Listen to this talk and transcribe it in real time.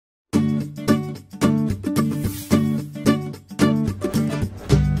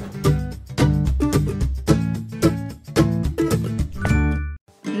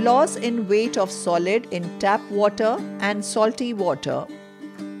loss in weight of solid in tap water and salty water.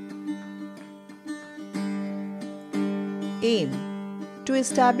 Aim: to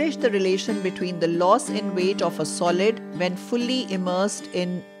establish the relation between the loss in weight of a solid when fully immersed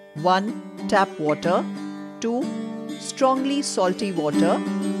in 1. Tap water, 2. Strongly salty water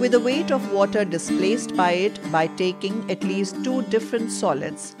with the weight of water displaced by it by taking at least 2 different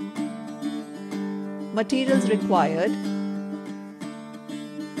solids. Materials required: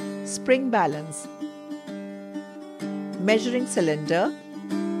 spring balance, measuring cylinder,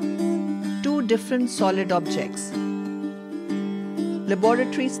 2 different solid objects,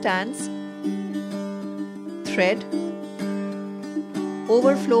 laboratory stands, thread,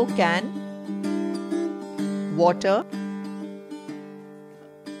 overflow can, water,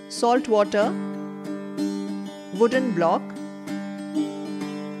 salt water, wooden block.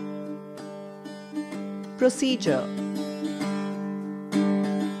 Procedure: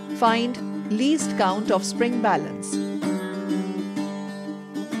 find least count of spring balance.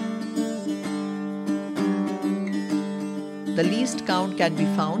 The least count can be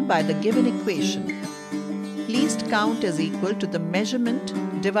found by the given equation. Least count is equal to the measurement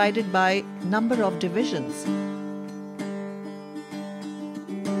divided by number of divisions.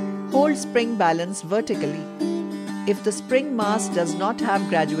 Hold spring balance vertically. If the spring mass does not have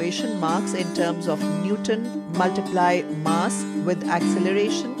graduation marks in terms of Newton, multiply mass with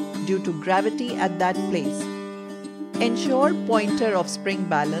acceleration due to gravity at that place. Ensure pointer of spring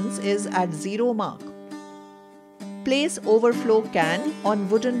balance is at 0 mark. Place overflow can on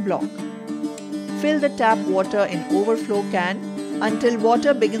wooden block. Fill the tap water in overflow can until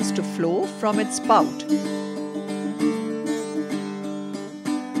water begins to flow from its spout.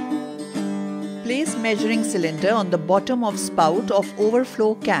 Place measuring cylinder on the bottom of spout of overflow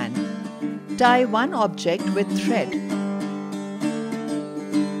can. Tie one object with thread.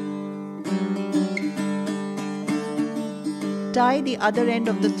 Tie the other end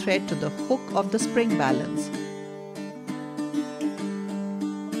of the thread to the hook of the spring balance.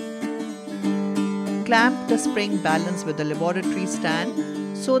 Clamp the spring balance with the laboratory stand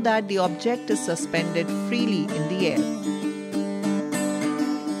so that the object is suspended freely in the air.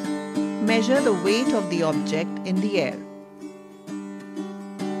 Measure the weight of the object in the air.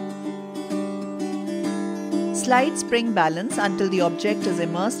 Slide spring balance until the object is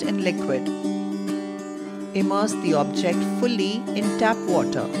immersed in liquid. Immerse the object fully in tap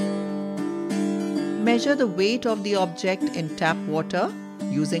water. Measure the weight of the object in tap water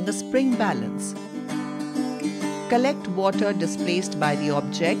using a spring balance. Collect water displaced by the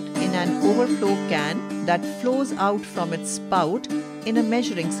object in an overflow can that flows out from its spout in a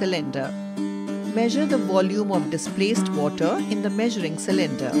measuring cylinder. Measure the volume of displaced water in the measuring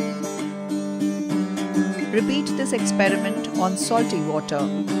cylinder. Repeat this experiment on salty water.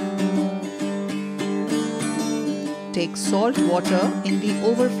 Take salt water in the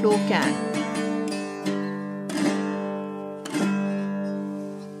overflow can.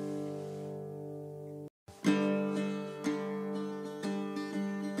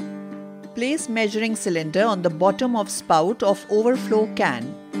 Place measuring cylinder on the bottom of spout of overflow can.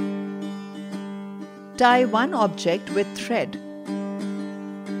 Tie one object with thread.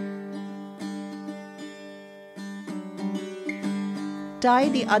 Tie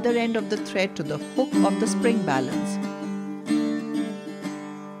the other end of the thread to the hook of the spring balance.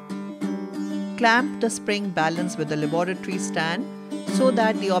 Clamp the spring balance with the laboratory stand so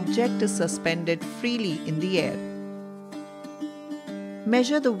that the object is suspended freely in the air.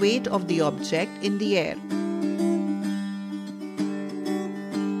 Measure the weight of the object in the air.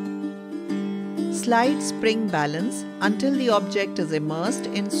 Slide spring balance until the object is immersed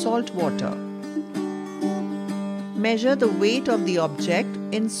in salt water. Measure the weight of the object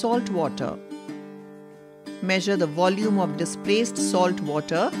in salt water. Measure the volume of displaced salt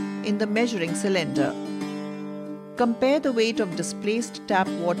water in the measuring cylinder. Compare the weight of displaced tap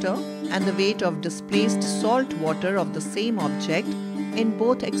water and the weight of displaced salt water of the same object in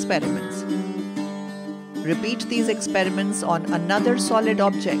both experiments. Repeat these experiments on another solid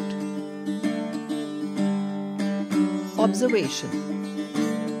object. Observation.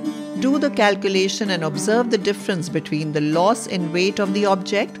 Do the calculation and observe the difference between the loss in weight of the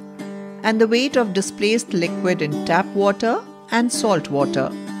object and the weight of displaced liquid in tap water and salt water.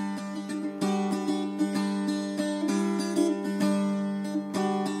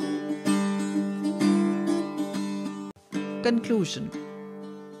 Conclusion.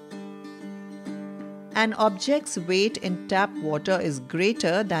 An object's weight in tap water is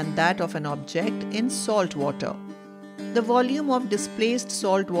greater than that of an object in salt water. The volume of displaced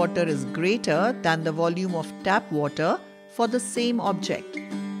salt water is greater than the volume of tap water for the same object.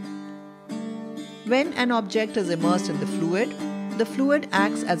 When an object is immersed in the fluid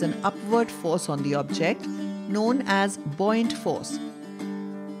acts as an upward force on the object, known as buoyant force.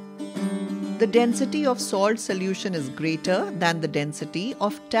 The density of salt solution is greater than the density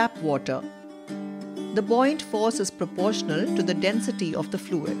of tap water. The buoyant force is proportional to the density of the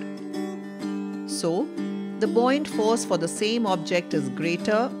fluid. So, the buoyant force for the same object is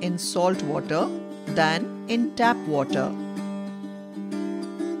greater in salt water than in tap water.